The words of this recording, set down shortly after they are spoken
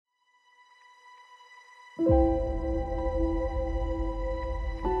The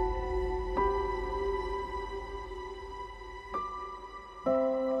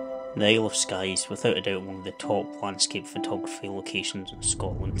Isle of Skye is without a doubt one of the top landscape photography locations in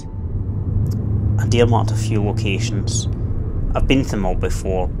Scotland. I'd earmarked a few locations. I've been to them all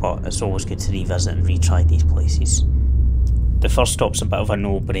before, but it's always good to revisit and retry these places. The first stop's a bit of a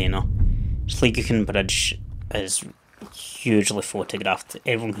no-brainer. Skye Bridge is hugely photographed.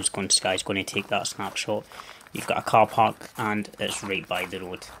 Everyone who's gone to Skye is going to take that snapshot. You've got a car park and it's right by the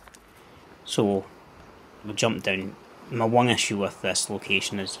road. So we jump down. My one issue with this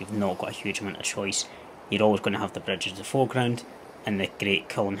location is you've not got a huge amount of choice. You're always going to have the bridge as the foreground and the great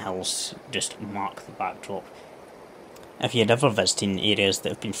Cullen Hills just mark the backdrop. If you're ever visiting areas that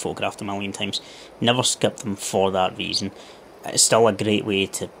have been photographed a million times, never skip them for that reason. It's still a great way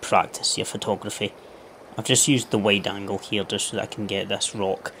to practice your photography. I've just used the wide angle here just so that I can get this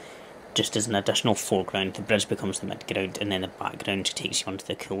rock just as an additional foreground. The bridge becomes the midground and then the background takes you onto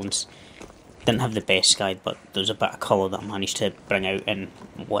the Cullens. Didn't have the best sky, but there's a bit of colour that I managed to bring out and,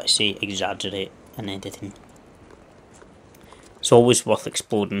 let's say, exaggerate in editing. It's always worth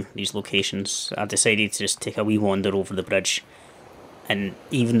exploring these locations. I decided to just take a wee wander over the bridge, and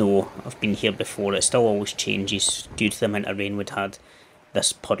even though I've been here before, it still always changes due to the amount of rain we'd had.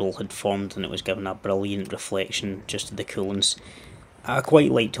 This puddle had formed and it was given a brilliant reflection just to the Cullens. I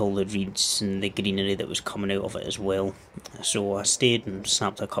quite liked all the reeds and the greenery that was coming out of it as well, so I stayed and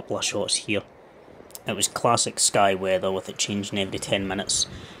snapped a couple of shots here. It was classic Skye weather with it changing every 10 minutes.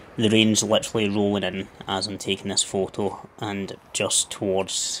 The rain's literally rolling in as I'm taking this photo, and just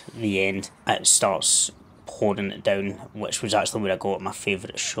towards the end it starts pouring it down, which was actually where I got my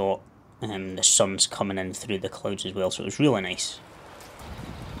favourite shot. The sun's coming in through the clouds as well, so it was really nice.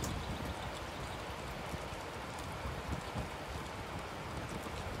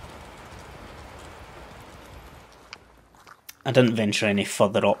 I didn't venture any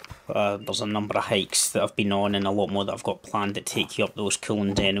further up. There's a number of hikes that I've been on and a lot more that I've got planned that take you up those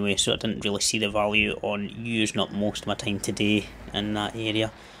Cullens anyway, so I didn't really see the value on using up most of my time today in that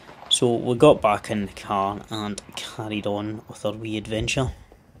area. So we got back in the car and carried on with our wee adventure.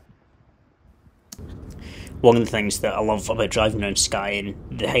 One of the things that I love about driving around Skye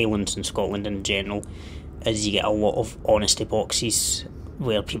and the Highlands in Scotland in general is you get a lot of honesty boxes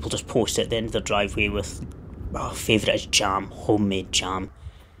where people just post at the end of their driveway with favourite is jam, homemade jam,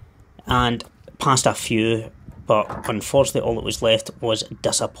 and passed a few, but unfortunately all that was left was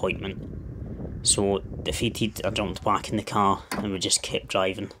disappointment. So defeated, I jumped back in the car and we just kept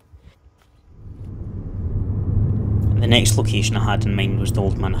driving. The next location I had in mind was the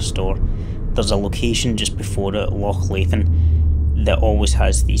Old Manor Store. There's a location just before it, Loch Lathan, that always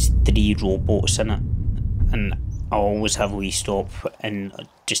has these 3 rowboats in it, and I always have a wee stop and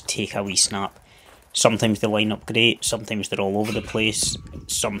just take a wee snap. Sometimes they line up great, sometimes they're all over the place,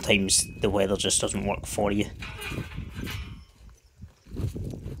 sometimes the weather just doesn't work for you.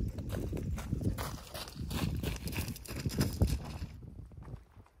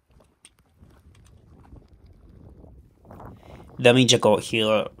 The image I got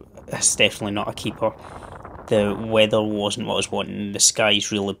here is definitely not a keeper. The weather wasn't what I was wanting, the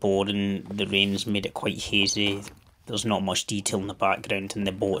sky's really boring, the rain's made it quite hazy. There's not much detail in the background and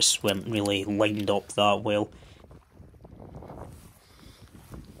the boats weren't really lined up that well.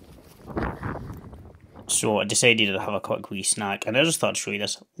 So I decided to have a quick wee snack, and I just thought I'd show you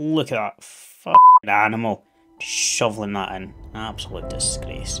this. Look at that f***ing animal shoveling that in. Absolute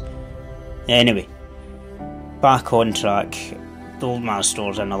disgrace. Anyway, back on track. The Old Manor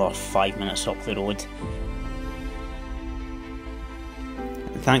Store's another 5 minutes up the road.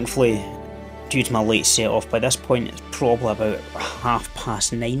 Thankfully, due to my late set off, by this point it's probably about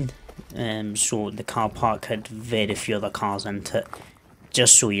 9:30, so the car park had very few other cars into it.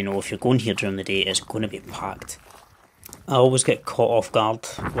 Just so you know, if you're going here during the day, it's going to be packed. I always get caught off guard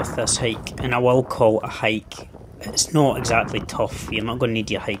with this hike, and I will call it a hike. It's not exactly tough, you're not going to need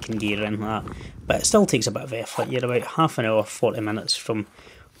your hiking gear in that, but it still takes a bit of effort. You're about half an hour, 40 minutes from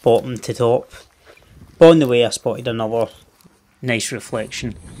bottom to top. But on the way I spotted another nice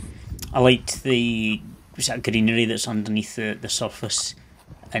reflection. I liked the greenery that's underneath the surface,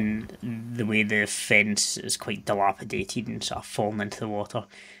 and the way the fence is quite dilapidated and sort of fallen into the water.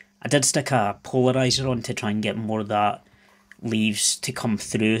 I did stick a polarizer on to try and get more of that leaves to come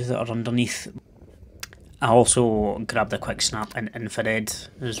through that are underneath. I also grabbed a quick snap in infrared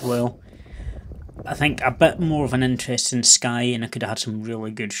as well. I think a bit more of an interest in Skye, and I could have had some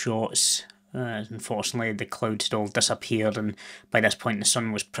really good shots. Unfortunately the clouds had all disappeared and by this point the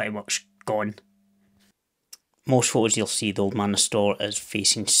sun was pretty much gone. Most photos you'll see the Old Manor store is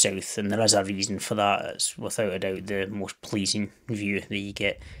facing south, and there is a reason for that. It's without a doubt the most pleasing view that you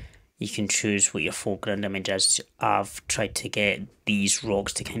get. You can choose what your foreground image is. I've tried to get these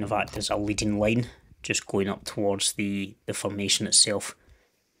rocks to kind of act as a leading line, just going up towards the formation itself.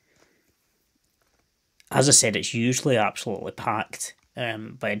 As I said, it's usually absolutely packed,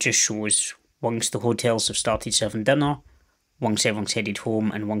 but it just shows once the hotels have started serving dinner, once everyone's headed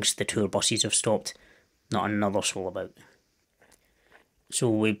home, and once the tour buses have stopped, not another soul about. So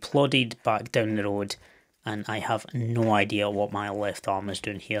we plodded back down the road, and I have no idea what my left arm is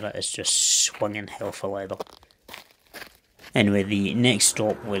doing here. It is just swinging hell for leather. Anyway, the next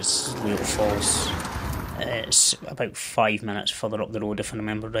stop was Little Falls. It's about 5 minutes further up the road, if I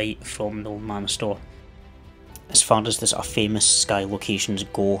remember right, from the Old Manor store. As far as the sort of famous Skye locations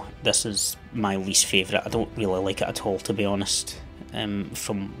go, this is my least favourite. I don't really like it at all, to be honest.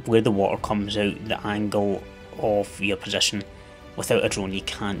 From where the water comes out, the angle of your position, without a drone you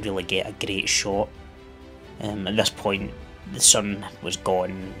can't really get a great shot. At this point the sun was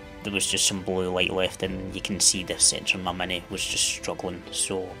gone, there was just some blue light left, and you can see the centre of my Mini was just struggling,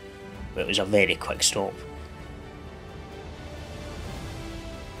 so it was a very quick stop.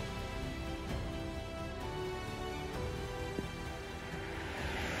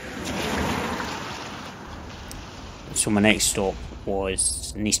 So my next stop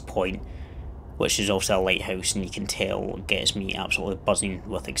was East Point, which is also a lighthouse, and you can tell it gets me absolutely buzzing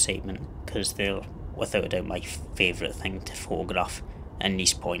with excitement, because they're without a doubt my favourite thing to photograph, and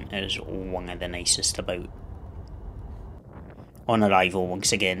East Point is one of the nicest about. On arrival,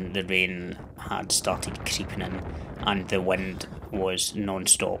 once again, the rain had started creeping in, and the wind was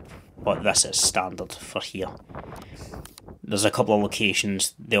non-stop, but this is standard for here. There's a couple of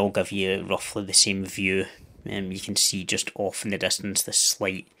locations, they all give you roughly the same view. You can see just off in the distance the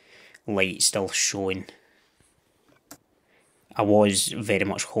slight light still showing. I was very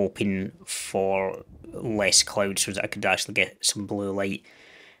much hoping for less clouds so that I could actually get some blue light.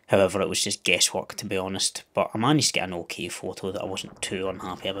 However, it was just guesswork, to be honest, but I managed to get an okay photo that I wasn't too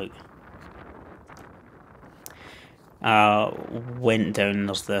unhappy about. Went down,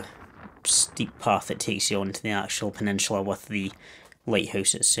 there's the steep path that takes you onto the actual peninsula with the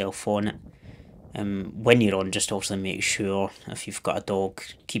lighthouse itself on it. When you're on, just obviously make sure, if you've got a dog,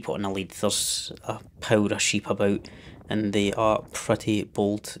 keep it on a lead. There's a pile of sheep about, and they are pretty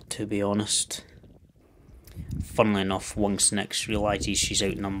bold, to be honest. Funnily enough, once Nix realises she's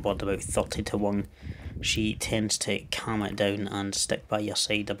outnumbered about 30 to 1, she tends to calm it down and stick by your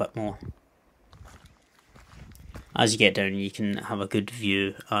side a bit more. As you get down, you can have a good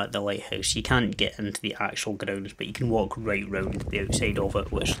view at the lighthouse. You can't get into the actual grounds, but you can walk right round the outside of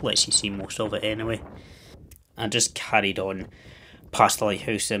it, which lets you see most of it anyway. I just carried on past the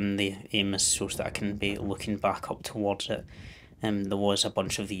lighthouse, and the aim is so that I can be looking back up towards it. There was a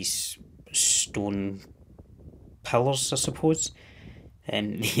bunch of these stone pillars, I suppose.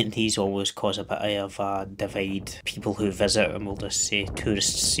 These always cause a bit of a divide. People who visit, and we'll just say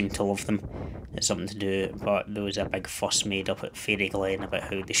tourists, seem to love them. It's something to do, but there was a big fuss made up at Fairy Glen about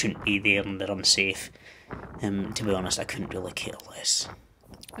how they shouldn't be there and they're unsafe. To be honest, I couldn't really care less.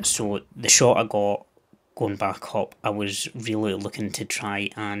 So the shot I got going back up, I was really looking to try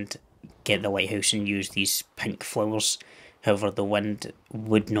and get the lighthouse and use these pink flowers. However, the wind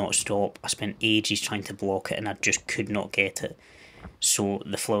would not stop. I spent ages trying to block it and I just could not get it. So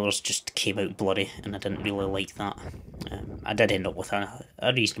the flowers just came out blurry, and I didn't really like that. I did end up with a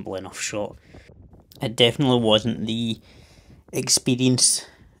reasonable enough shot. It definitely wasn't the experience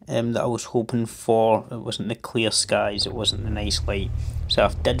that I was hoping for. It wasn't the clear skies, it wasn't the nice light, so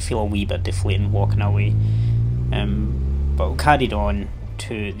I did feel a wee bit deflating walking away. But we carried on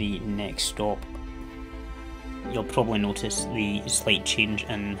to the next stop. You'll probably notice the slight change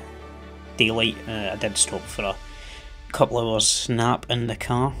in daylight. I did stop for a couple of hours nap in the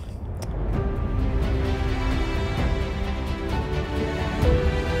car.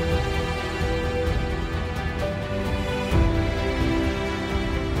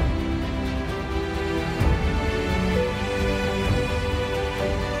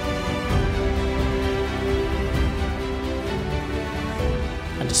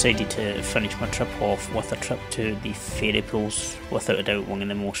 I decided to finish my trip off with a trip to the fairy pools, without a doubt one of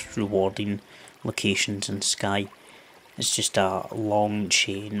the most rewarding locations in Skye. It's just a long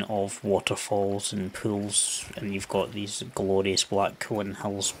chain of waterfalls and pools, and you've got these glorious black Coolin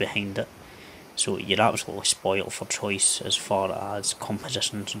hills behind it. So you're absolutely spoilt for choice as far as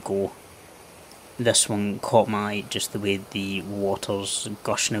compositions go. This one caught my eye, just the way the water's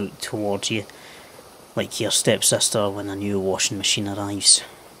gushing out towards you, like your stepsister when a new washing machine arrives.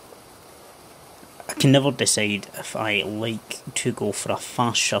 I can never decide if I like to go for a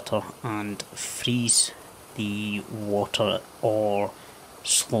fast shutter and freeze the water or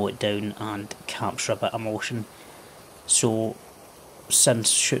slow it down and capture a bit of motion. So since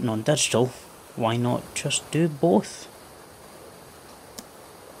shooting on digital, why not just do both?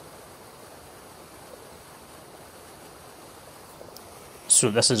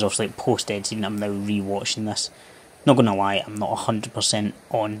 So this is obviously post-editing, I'm now re-watching this. Not gonna lie, I'm not 100%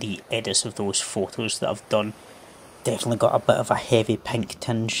 on the edits of those photos that I've done. Definitely got a bit of a heavy pink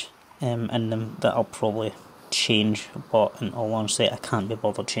tinge in them that I'll probably change, but in all honesty I can't be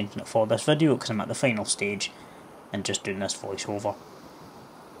bothered changing it for this video because I'm at the final stage and just doing this voiceover.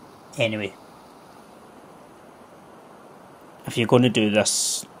 Anyway, if you're going to do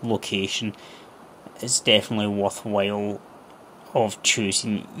this location, it's definitely worthwhile of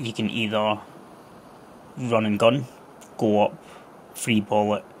choosing. You can either run and gun, go up, free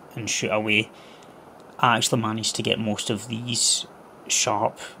ball it and shoot away. I actually managed to get most of these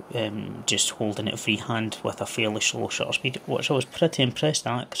sharp, just holding it freehand with a fairly slow shutter speed, which I was pretty impressed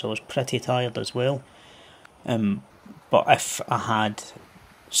at because I was pretty tired as well. But if I had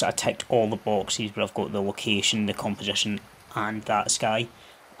sort of ticked all the boxes where I've got the location, the composition and that Skye,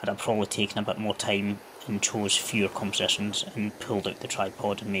 I'd have probably taken a bit more time and chose fewer compositions and pulled out the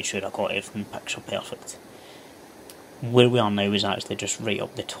tripod and made sure I got everything picture perfect. Where we are now is actually just right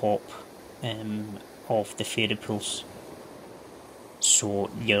up the top of the fairy pools, so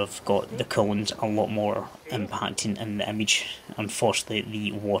you've got the colours a lot more impacting in the image. Unfortunately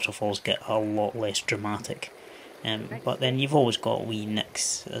the waterfalls get a lot less dramatic, but then you've always got wee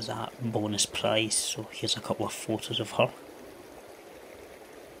nicks as a bonus prize, so here's a couple of photos of her.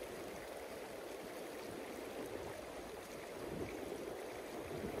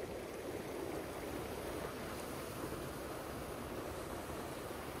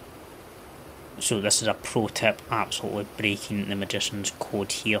 So this is a pro tip, absolutely breaking the magician's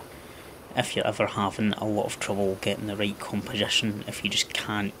code here. If you're ever having a lot of trouble getting the right composition, if you just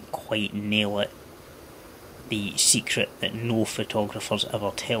can't quite nail it, the secret that no photographers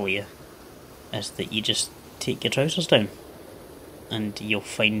ever tell you is that you just take your trousers down and you'll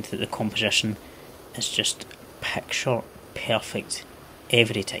find that the composition is just picture perfect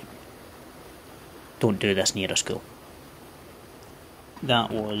every time. Don't do this near a school.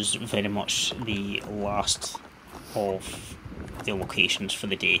 That was very much the last of the locations for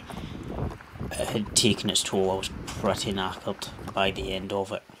the day. It had taken its toll, I was pretty knackered by the end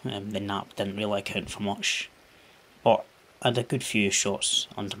of it. The nap didn't really account for much, but I had a good few shots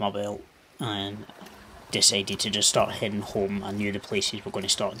under my belt and decided to just start heading home. I knew the places were going to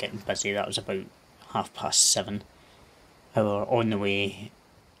start getting busy. That was about 7:30. However, on the way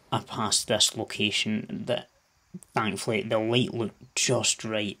I passed this location that thankfully the light looked just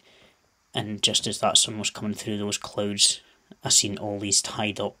right, and just as that sun was coming through those clouds, I seen all these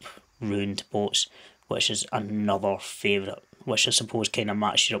tied up ruined boats, which is another favourite, which I suppose kind of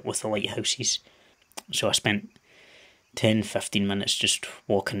matches up with the lighthouses. So I spent 10-15 minutes just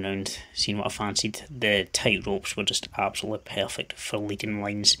walking around, seeing what I fancied. The tight ropes were just absolutely perfect for leading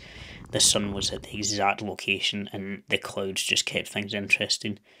lines. The sun was at the exact location and the clouds just kept things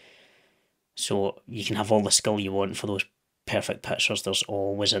interesting. So you can have all the skill you want for those perfect pictures, there's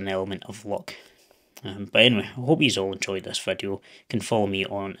always an element of luck. But anyway, I hope you all enjoyed this video. You can follow me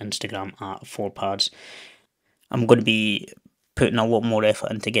on Instagram at 4pads. I'm going to be putting a lot more effort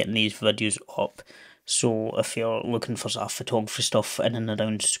into getting these videos up, so if you're looking for sort of photography stuff in and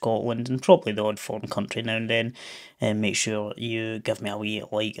around Scotland and probably the odd foreign country now and then, make sure you give me a wee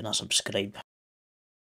like and a subscribe.